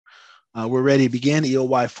We're ready to begin.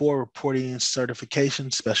 EOY 4, Reporting and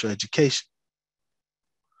Certification, Special Education.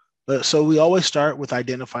 So we always start with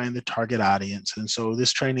identifying the target audience. And so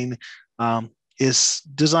this training is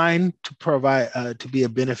designed to provide, to be a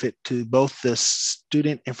benefit to both the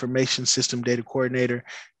Student Information System Data Coordinator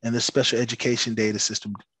and the Special Education Data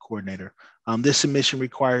System Coordinator. This submission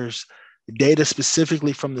requires data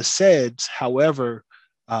specifically from the SEDS. However,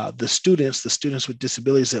 the students with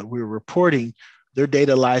disabilities that we're reporting, their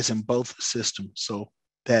data lies in both systems. So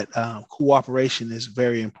that cooperation is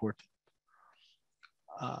very important.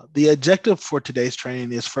 The objective for today's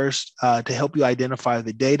training is first to help you identify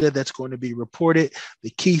the data that's going to be reported,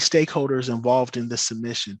 the key stakeholders involved in the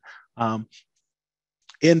submission.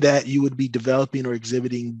 In that, you would be developing or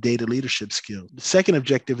exhibiting data leadership skills. The second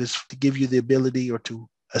objective is to give you the ability or to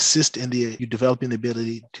assist in you developing the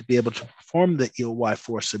ability to be able to perform the EOY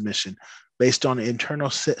 4 submission based on an internal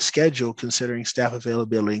schedule considering staff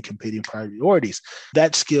availability and competing priorities.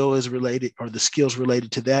 That skill is related, or the skills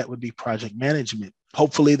related to that would be project management.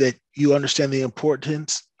 Hopefully that you understand the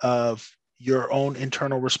importance of your own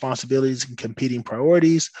internal responsibilities and competing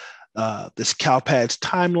priorities, this CalPADS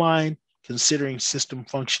timeline, considering system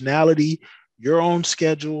functionality, your own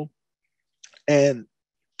schedule, and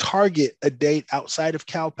target a date outside of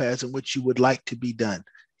CalPADS in which you would like to be done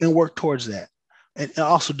and work towards that. And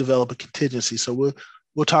also develop a contingency. So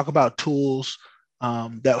we'll talk about tools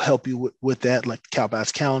that will help you with that, like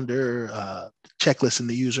CalPADS calendar, checklist in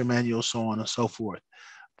the user manual, so on and so forth.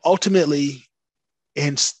 Ultimately,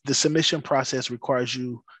 and the submission process requires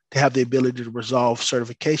you to have the ability to resolve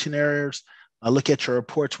certification errors, look at your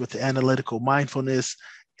reports with analytical mindfulness,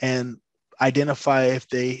 and identify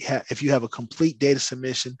if you have a complete data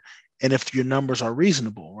submission and if your numbers are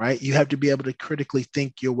reasonable, right? You have to be able to critically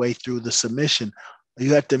think your way through the submission.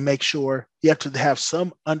 You have to make sure, you have to have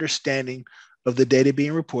some understanding of the data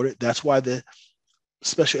being reported. That's why the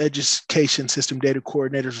special education system data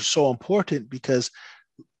coordinators are so important, because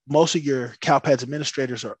most of your CalPADS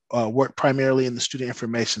administrators work primarily in the student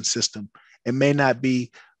information system and may not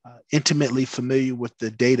be intimately familiar with the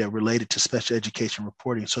data related to special education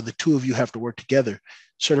reporting. So the two of you have to work together.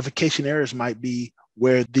 Certification errors might be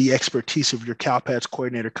where the expertise of your CalPADS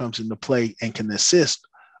coordinator comes into play and can assist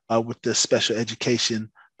with the special education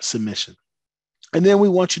submission. And then we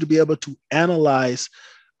want you to be able to analyze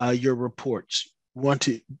your reports.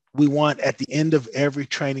 We want at the end of every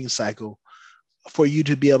training cycle for you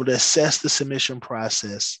to be able to assess the submission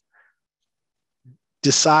process,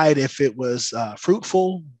 decide if it was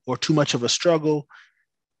fruitful or too much of a struggle,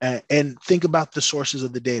 and think about the sources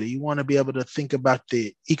of the data. You want to be able to think about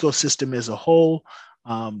the ecosystem as a whole.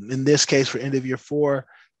 In this case, for end of year 4,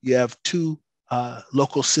 you have 2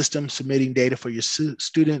 local systems submitting data for your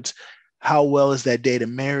students. How well is that data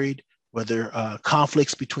married? Were there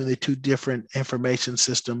conflicts between the 2 different information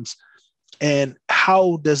systems? And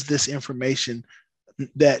how does this information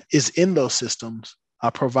that is in those systems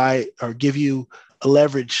provide or give you a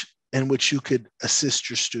leverage in which you could assist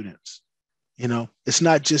your students? You know, it's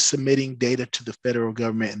not just submitting data to the federal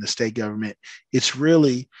government and the state government. It's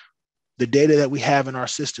really the data that we have in our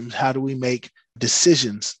systems. How do we make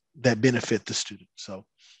decisions that benefit the student? So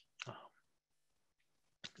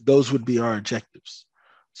those would be our objectives.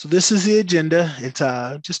 So this is the agenda. It's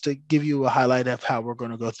just to give you a highlight of how we're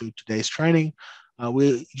going to go through today's training.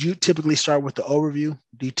 You typically start with the overview,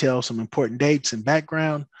 detail some important dates and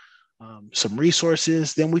background, some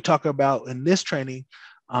resources. Then we talk about, in this training,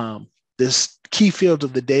 this key fields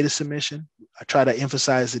of the data submission. I try to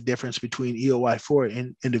emphasize the difference between EOY 4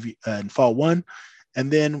 and Fall 1.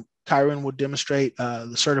 And then Kyron will demonstrate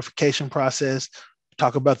the certification process,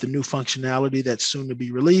 talk about the new functionality that's soon to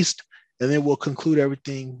be released, and then we'll conclude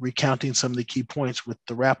everything, recounting some of the key points with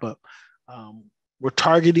the wrap-up. We're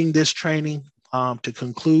targeting this training to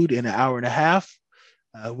conclude in 1.5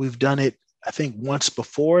 hours. We've done it, I think, once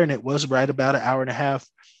before, and it was right about 1.5 hours.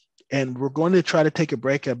 And we're going to try to take a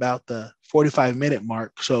break at about the 45-minute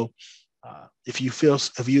mark. So if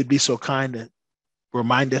you'd be so kind to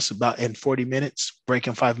remind us about in 40 minutes, break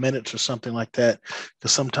in 5 minutes or something like that,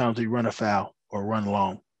 because sometimes we run afoul or run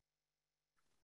long.